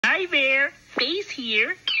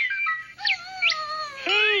here.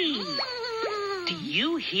 Hey, do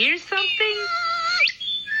you hear something?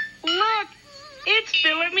 Look, it's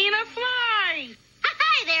Philomena Fly.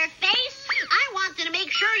 Hi there, Face. I wanted to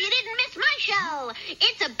make sure you didn't miss my show.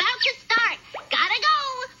 It's about to start. Gotta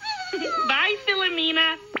go. Bye,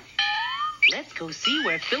 Philomena. Let's go see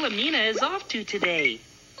where Philomena is off to today.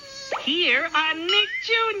 Here on Nick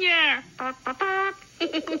Jr.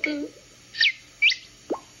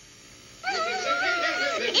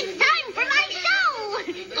 It's time for my show.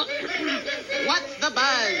 What's the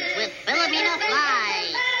Buzz with Philomena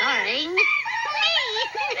Fly? Starring me,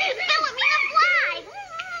 Philomena Fly.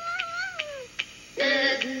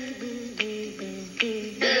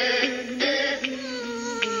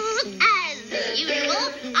 As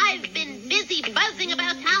usual, I've been busy buzzing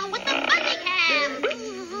about town with the buzzy cam.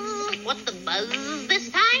 What's the buzz this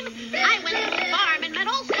time? I went to the farm and met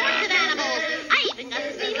all sorts of animals. I even got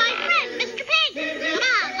to see my friend, Mr. Pig. Come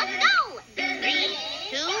on, let's go. 3,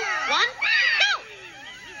 2, 1, go.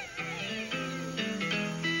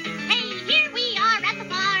 Hey, here we are at the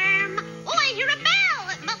farm. Oh, I hear a bell.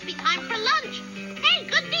 It must be time for lunch. Hey,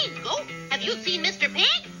 good deed, Goat. Have you seen Mr.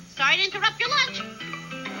 Pig? Sorry to interrupt your lunch.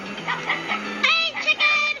 Hey,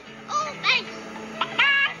 chicken. Oh, thanks.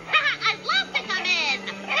 I'd love to come in.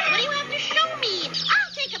 What do you have to show me?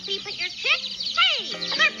 I'll take a peep at your chicks. Hey,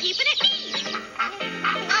 they're peeping at me.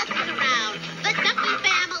 Look around. The Ducky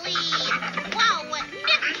family. Wow, what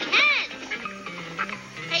nifty heads.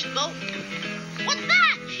 Hey, Goat. What's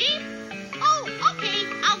that, sheep? Oh, okay.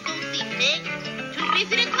 I'll go see Pig. Too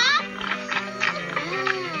busy to talk?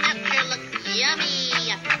 That sure looks yummy.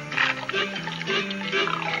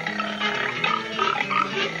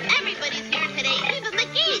 Everybody's here today, even the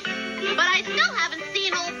geese. But I still haven't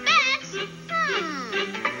seen old Bess.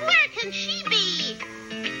 Where can she be?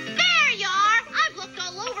 There you are. I've looked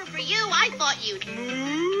all over for you. I thought you'd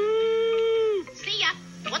move. See ya.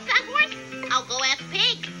 What's that horse? I'll go ask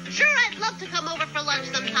Pig. Sure, I'd love to come over for lunch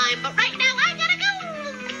sometime, but right now I gotta go.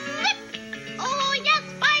 Zip. Oh, yes.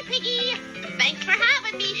 Bye, Piggy. Thanks for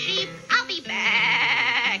having me, sheep. I'll be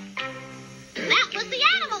back. That was the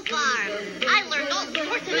animal farm. I learned all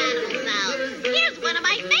sorts of animals now. Here's one of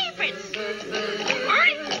my favorites.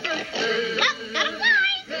 Well, gotta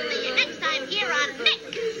fly. See you next time here on Nick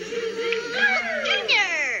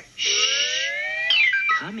Jr. Shh.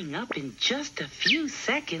 Coming up in just a few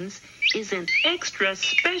seconds is an extra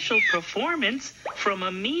special performance from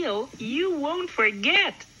a meal you won't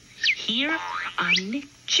forget. Here on Nick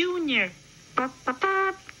Jr.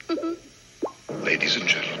 Ladies and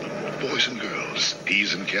gentlemen, boys and girls,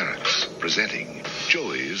 peas and carrots, presenting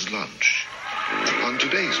Joey's Lunch. On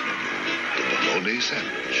today's menu, the bologna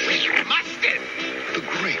sandwich, With mustard. the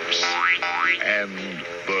grapes, and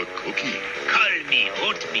the cookie. Call me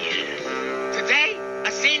oatmeal. Today,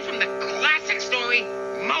 a scene from the classic story,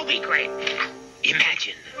 Moby Grape.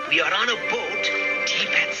 Imagine we are on a boat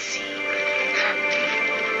deep at sea.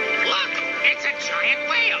 Look, it's a giant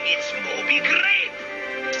whale. It's Moby Grape.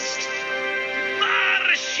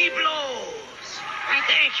 There she blows.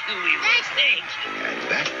 Thank you, Weavers. Thank you. And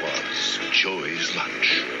that was Joey's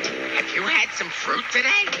Lunch. Have you had some fruit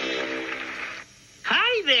today?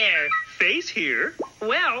 Hi there, Face here.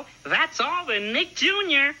 Well, that's all the Nick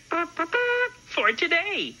Jr. for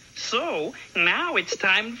today. So, now it's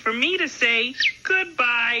time for me to say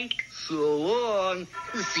goodbye. So long.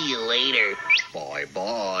 See you later.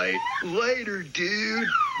 Bye-bye. Later, dude.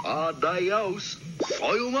 Adios.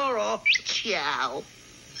 Sayonara. Ciao.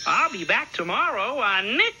 I'll be back tomorrow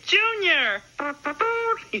on Nick Jr.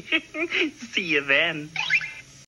 See you then.